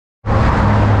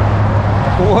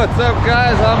What's up,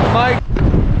 guys? I'm Mike.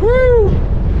 Woo!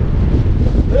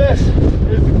 This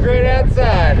is the great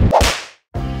outside.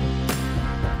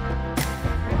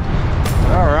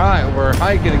 All right, we're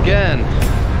hiking again.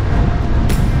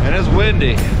 And it's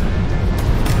windy.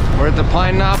 We're at the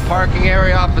Pine Knot parking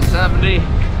area off of 70.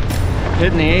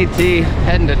 Hitting the AT,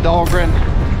 heading to Dahlgren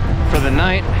for the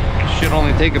night. Should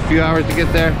only take a few hours to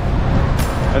get there.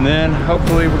 And then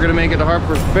hopefully we're gonna make it to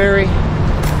Harper's Ferry.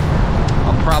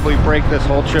 I'll probably break this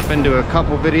whole trip into a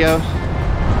couple videos.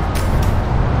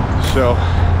 So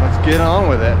let's get on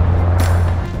with it.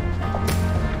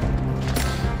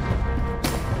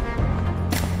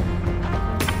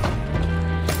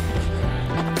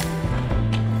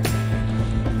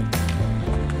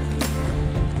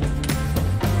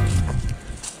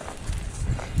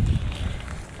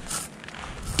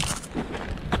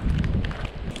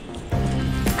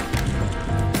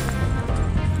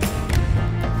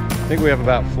 I think we have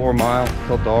about 4 miles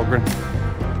till Dahlgren.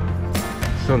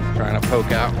 Sun's trying to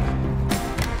poke out.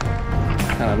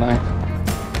 Kind of nice.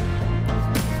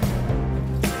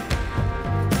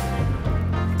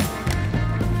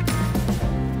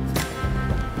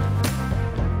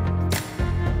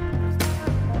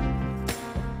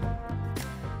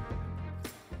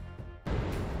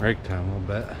 Break time a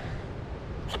little bit.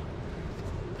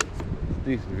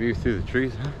 Decent view through the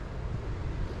trees, huh?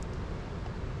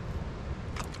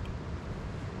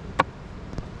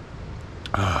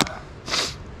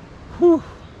 Whew.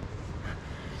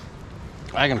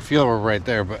 I can feel her right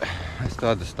there, but I still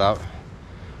had to stop.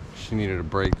 She needed a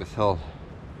break. This hill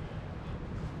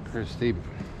pretty steep.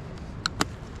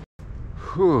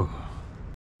 Whew.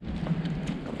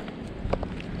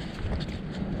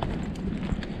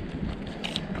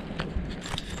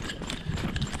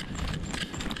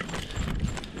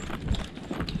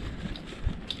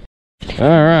 All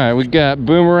right, we got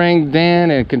Boomerang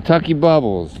Dan and Kentucky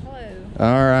Bubbles. All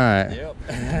right. Yep.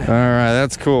 All right,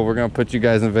 that's cool. We're gonna put you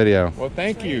guys in video. Well,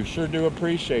 thank you. Sure do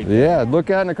appreciate it. Yeah, look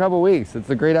out in a couple weeks. It's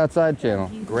the Great Outside channel.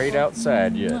 Great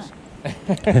outside, yes.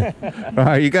 All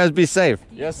right, you guys be safe.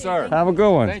 Yes, sir. Have a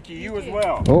good one. Thank you. You as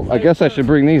well. Oh, I guess I should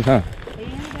bring these, huh?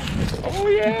 Oh,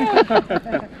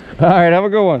 yeah. All right, have a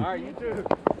good one. All right, you too.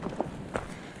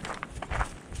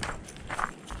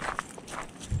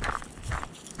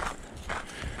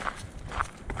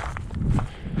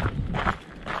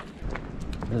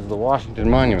 This is the Washington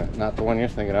Monument, not the one you're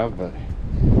thinking of, but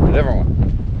a different one.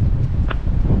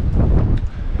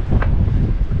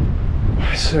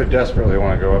 I so desperately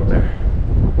want to go up there.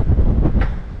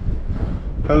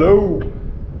 Hello.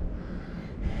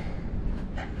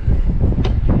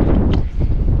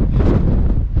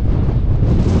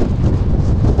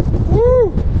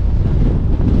 Woo.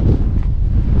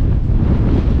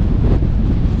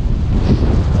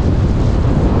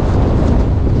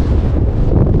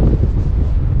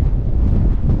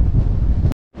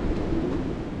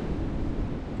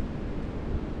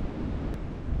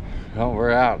 Well,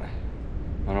 we're out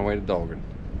on our way to Dahlgren.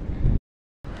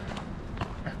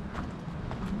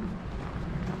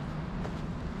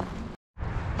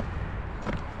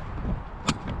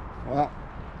 Well,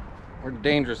 we're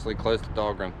dangerously close to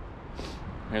Dahlgren.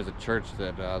 There's a church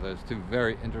that those two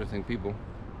very interesting people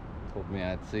told me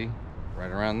I'd see right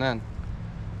around then.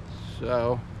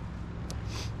 So,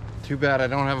 too bad I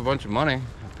don't have a bunch of money.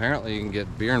 Apparently you can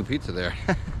get beer and pizza there.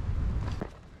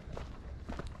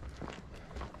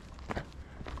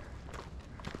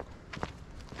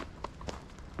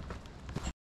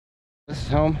 This is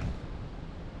home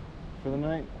for the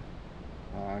night.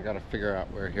 I gotta figure out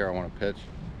where here I want to pitch.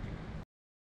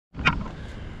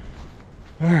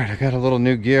 Alright, I got a little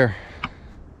new gear.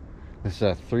 This is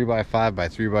a 3x5 by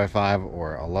 3x5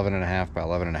 or 11.5 by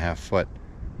 11.5 foot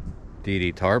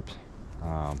DD tarp.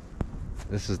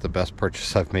 This is the best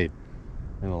purchase I've made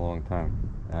in a long time.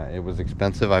 It was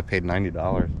expensive. I paid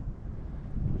 $90,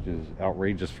 which is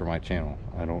outrageous for my channel.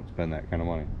 I don't spend that kind of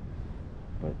money,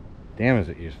 but damn is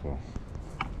it useful.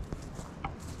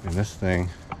 And this thing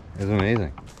is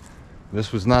amazing.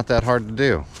 This was not that hard to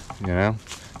do, you know.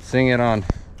 Seeing it on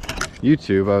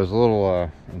YouTube, I was a little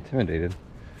intimidated.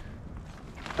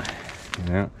 You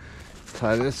know,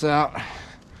 tie this out.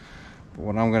 But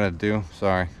what I'm gonna do,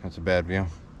 sorry, that's a bad view.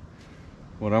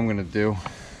 What I'm gonna do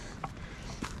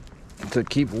to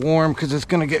keep warm, because it's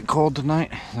gonna get cold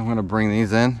tonight, I'm gonna bring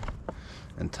these in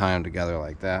and tie them together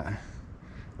like that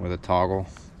with a toggle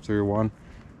through one,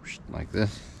 like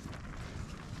this.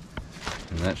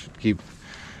 And that should keep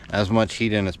as much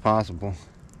heat in as possible.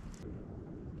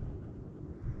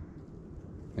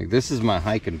 Like, this is my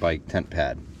hike and bike tent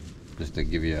pad, just to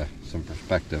give you some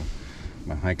perspective.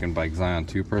 My hike and bike Zion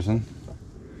 2 person.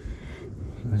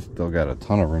 I still got a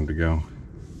ton of room to go.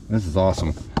 This is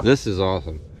awesome. This is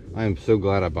awesome. I am so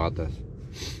glad I bought this.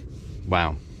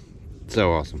 Wow.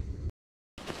 So awesome.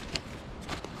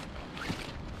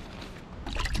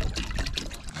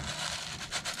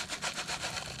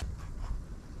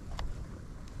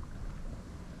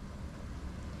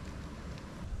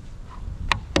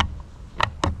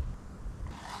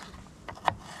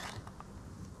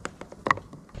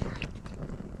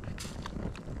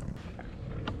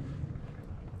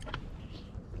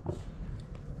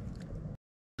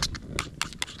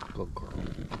 Good girl.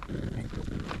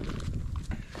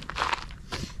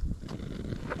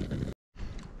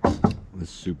 This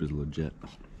soup is legit.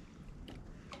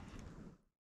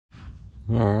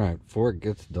 All right, before it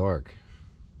gets dark,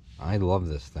 I love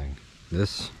this thing.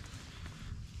 This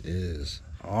is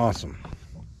awesome.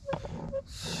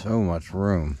 So much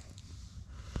room.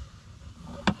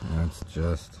 That's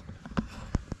just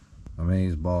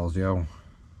amazeballs, yo.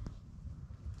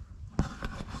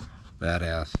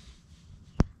 Badass.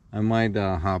 I might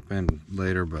hop in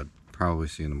later, but probably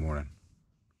see you in the morning.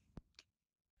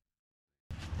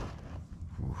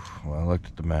 Well, I looked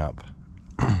at the map.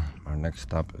 Our next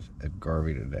stop is at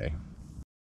Garvey today.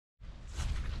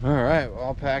 All right,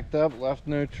 all packed up, left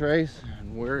no trace,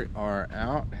 and we are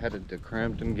out, headed to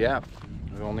Crampton Gap.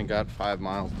 We've only got 5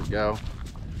 miles to go.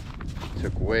 It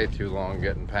took way too long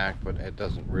getting packed, but it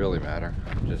doesn't really matter.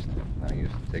 I'm just not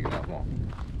used to taking that long.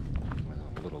 I was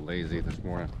a little lazy this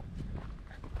morning.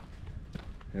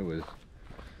 It was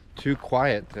too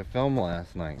quiet to film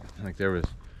last night. Like, there was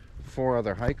 4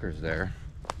 other hikers there,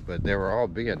 but they were all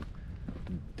being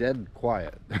dead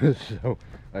quiet. So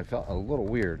I felt a little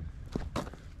weird.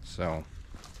 So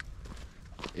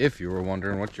if you were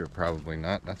wondering, what you're probably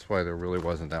not, that's why there really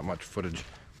wasn't that much footage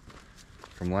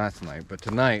from last night. But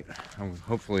tonight I'll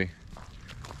hopefully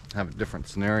have a different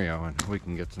scenario and we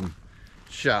can get some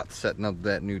shots setting up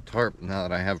that new tarp now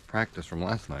that I have practice from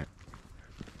last night.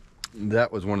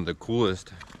 That was one of the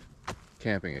coolest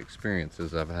camping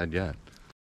experiences I've had yet.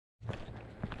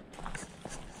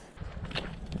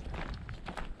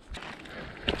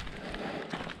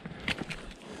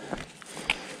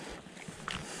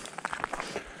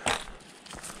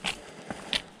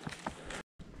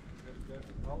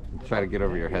 Try to get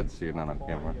over your head so you're not on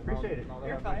camera. Appreciate it.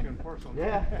 You're fine.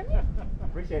 Yeah.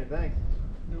 Appreciate it. Thanks.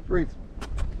 Breathe.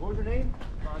 What was your name?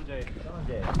 Sanjay.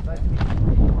 Sanjay. Nice to meet you.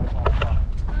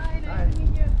 Hi, nice to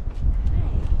meet you.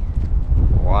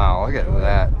 Wow, look at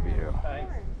that view.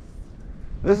 Thanks.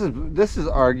 This is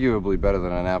arguably better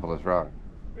than Annapolis Rock.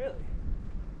 Really?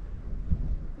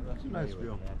 That's a nice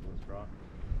view.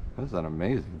 That's an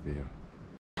amazing view.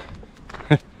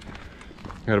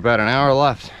 Got about an hour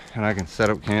left and I can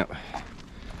set up camp.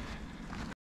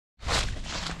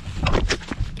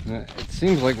 It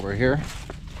seems like we're here.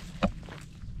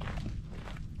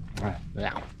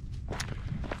 Yeah.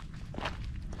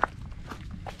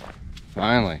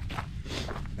 Finally.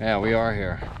 Yeah, we are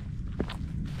here.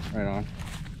 Right on.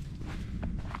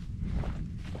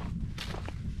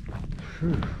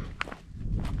 Whew.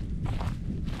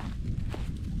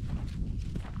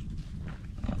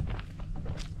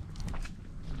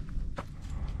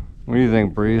 What do you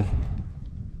think, Breeze?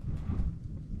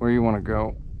 Where you want to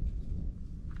go?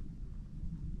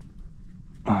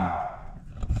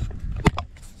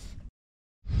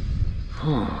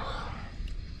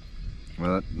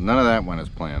 Well, none of that went as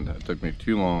planned. It took me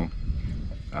too long.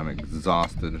 I'm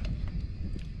exhausted.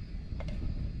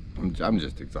 I'm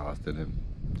just exhausted.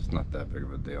 It's not that big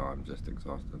of a deal. I'm just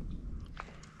exhausted.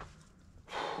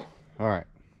 All right,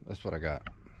 that's what I got.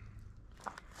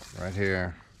 Right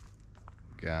here.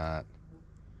 Got,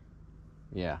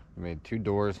 yeah, I made 2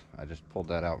 doors. I just pulled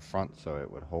that out front so it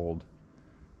would hold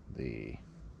the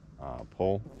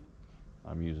pole.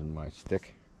 I'm using my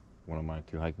stick, one of my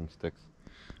 2 hiking sticks.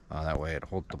 That way it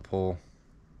holds the pole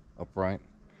upright.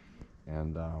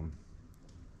 And then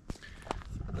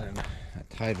I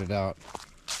tied it out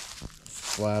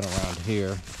flat around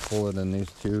here, pull it in these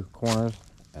 2 corners,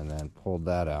 and then pulled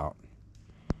that out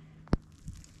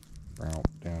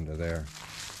down to there.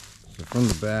 So from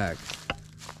the back,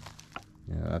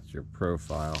 yeah, that's your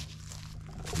profile,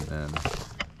 and then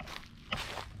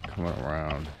coming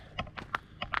around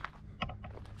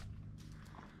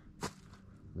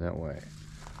that way.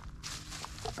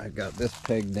 I got this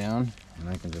peg down, and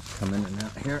I can just come in and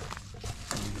out here.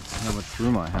 How much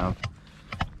room I have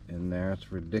in there?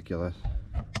 It's ridiculous.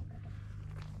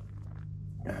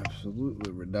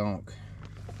 Absolutely redonk.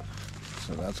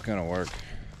 So that's gonna work.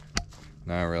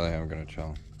 Now I really am gonna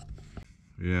chill.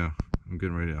 Yeah, I'm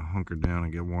getting ready to hunker down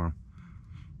and get warm,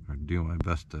 or do my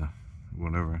best to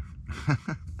whatever.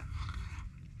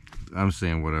 I'm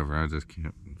saying whatever. I just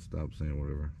can't stop saying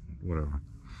whatever. Whatever.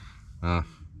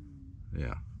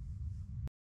 Yeah.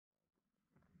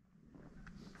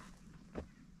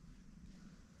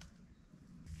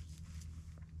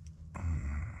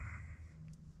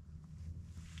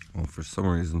 Well, for some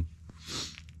reason,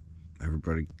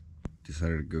 everybody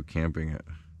decided to go camping at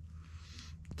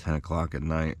 10 o'clock at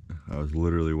night. I was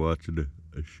literally watching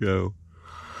a show,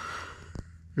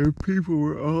 and people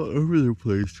were all over the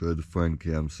place trying to find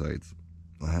campsites.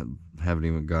 I haven't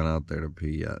even gone out there to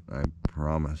pee yet. I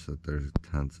promise that there's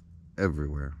tents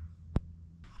everywhere.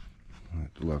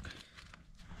 Look.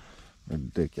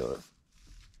 Ridiculous.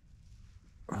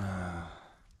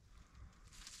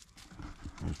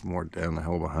 There's more down the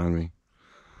hill behind me.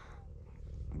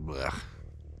 Blech.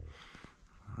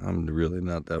 I'm really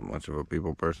not that much of a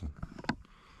people person.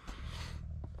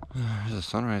 There's a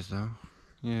sunrise though.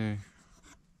 Yay.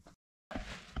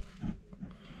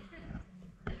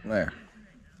 There.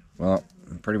 Well,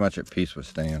 I'm pretty much at peace with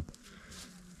staying.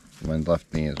 My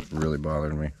left knee is really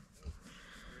bothering me.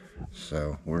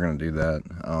 So we're gonna do that.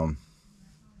 I'm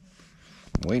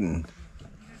waiting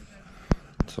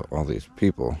until all these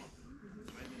people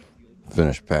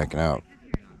finish packing out.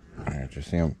 Alright, you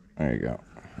see them? There you go.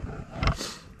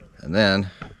 And then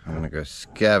I'm gonna go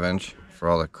scavenge for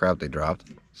all the crap they dropped.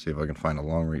 See if I can find a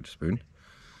long reach spoon.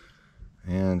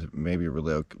 And maybe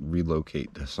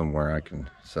relocate to somewhere I can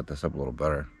set this up a little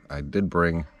better. I did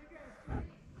bring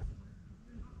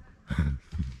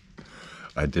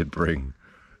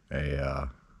a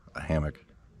hammock,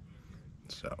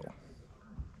 so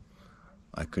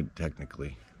I could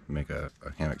technically make a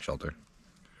hammock shelter.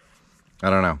 I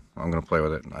don't know. I'm gonna play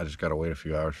with it. I just gotta wait a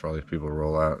few hours for all these people to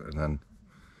roll out and then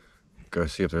go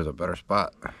see if there's a better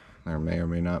spot. There may or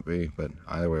may not be, but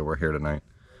either way, we're here tonight.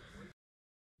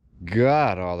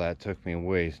 God, all that took me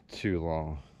way too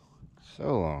long.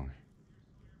 So long.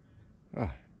 Oh,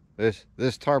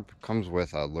 this tarp comes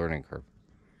with a learning curve,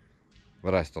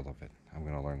 but I still love it. I'm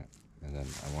gonna learn it, and then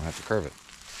I won't have to curve it.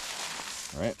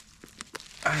 All right.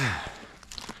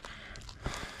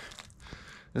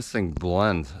 This thing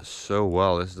blends so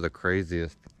well. This is the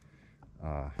craziest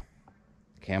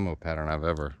camo pattern I've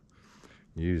ever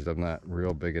used. I'm not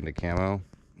real big into camo.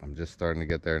 I'm just starting to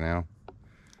get there now.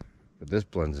 But this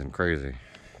blends in crazy.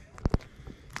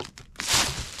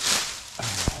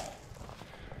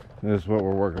 This is what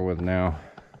we're working with now.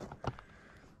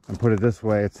 I put it this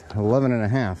way. It's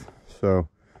 11.5. So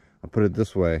I put it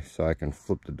this way so I can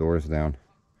flip the doors down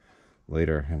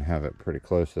later and have it pretty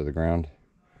close to the ground.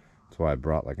 That's why I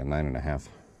brought like a 9.5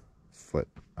 foot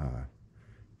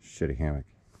shitty hammock.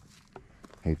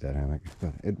 Hate that hammock,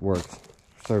 but it works.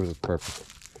 Serves its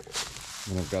purpose.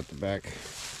 And I've got the back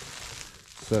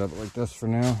set up like this for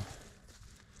now.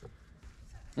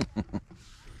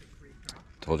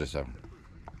 Told you so.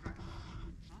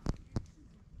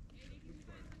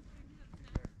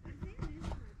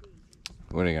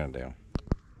 What are you gonna do?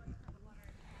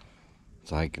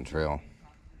 It's a hiking trail.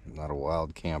 Not a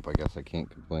wild camp. I guess I can't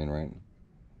complain, right?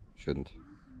 Shouldn't.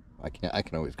 I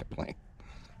can always complain.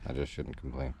 I just shouldn't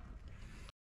complain.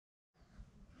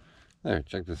 There,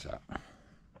 check this out.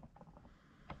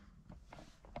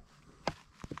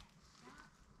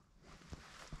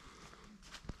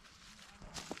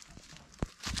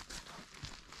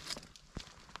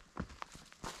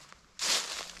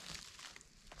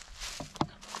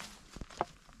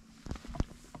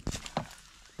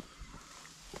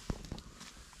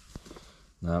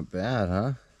 Not bad,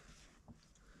 huh?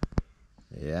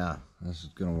 Yeah, this is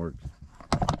gonna work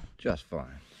just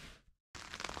fine.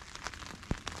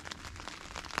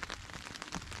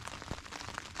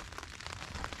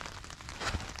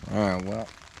 Alright, well,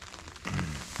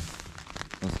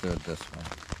 let's do it this way.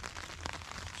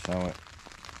 Shall we?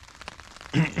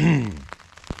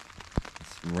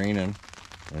 It's raining,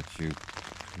 that you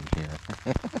can hear.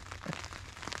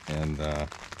 And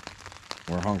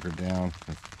we're hunkered down.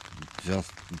 It's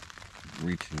just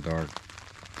reaching dark.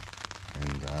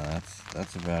 And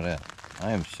that's about it.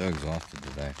 I am so exhausted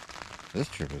today. This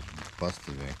trip has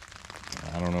busted me.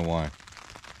 I don't know why,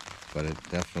 but it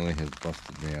definitely has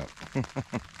busted me up.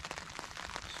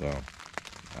 So,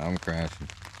 I'm crashing.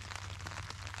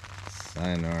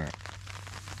 Sayonara.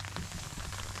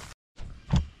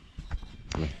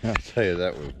 I'll tell you,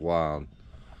 that was wild.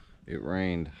 It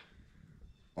rained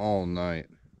all night,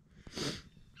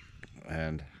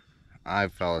 and I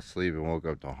fell asleep and woke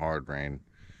up to hard rain.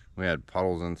 We had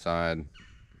puddles inside.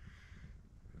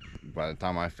 By the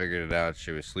time I figured it out,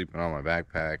 she was sleeping on my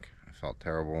backpack. I felt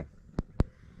terrible.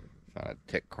 Found a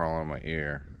tick crawling in my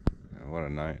ear. What a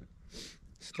night.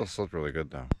 Still slept really good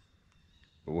though.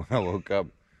 But when I woke up,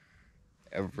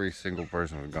 every single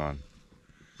person was gone.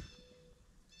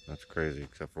 That's crazy,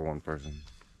 except for one person.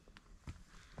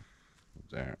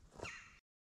 There.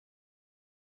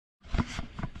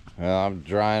 Well, I'm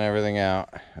drying everything out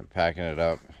and packing it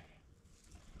up.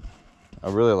 I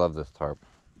really love this tarp.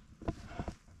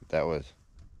 That was,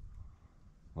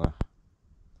 well,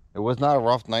 it was not a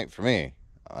rough night for me.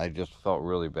 I just felt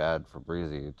really bad for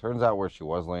Breezy. It turns out where she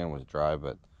was laying was dry,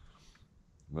 but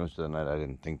most of the night I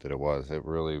didn't think that it was. It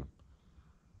really,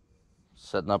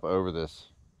 setting up over this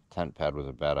tent pad was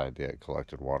a bad idea. It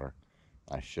collected water.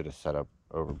 I should have set up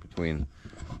over between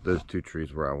those two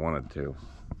trees where I wanted to.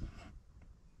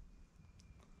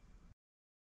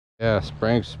 Yeah,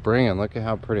 spring, and look at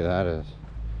how pretty that is.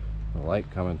 The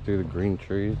light coming through the green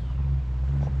trees.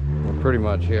 We're pretty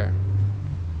much here.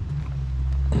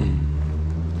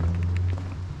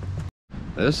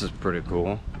 This is pretty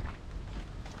cool.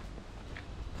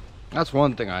 That's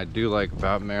one thing I do like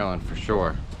about Maryland for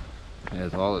sure,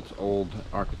 is all its old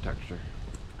architecture.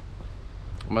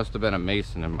 I must have been a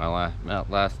mason in my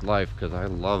last life because I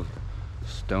love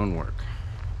stonework.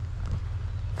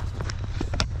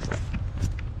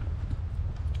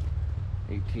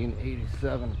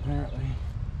 (1887) apparently.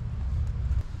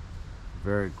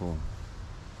 Very cool.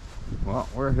 Well,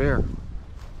 we're here.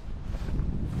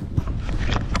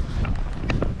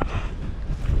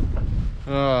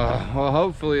 Well,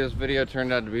 hopefully this video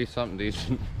turned out to be something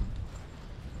decent.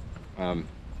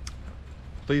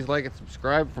 Please like and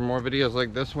subscribe for more videos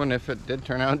like this one if it did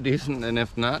turn out decent, and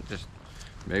if not, just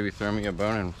maybe throw me a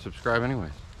bone and subscribe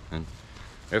anyways. And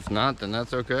if not, then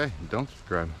that's okay. Don't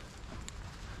subscribe.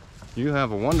 You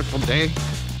have a wonderful day.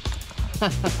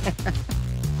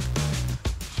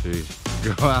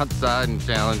 Jeez. Go outside and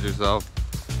challenge yourself.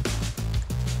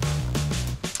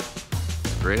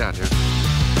 It's great out here.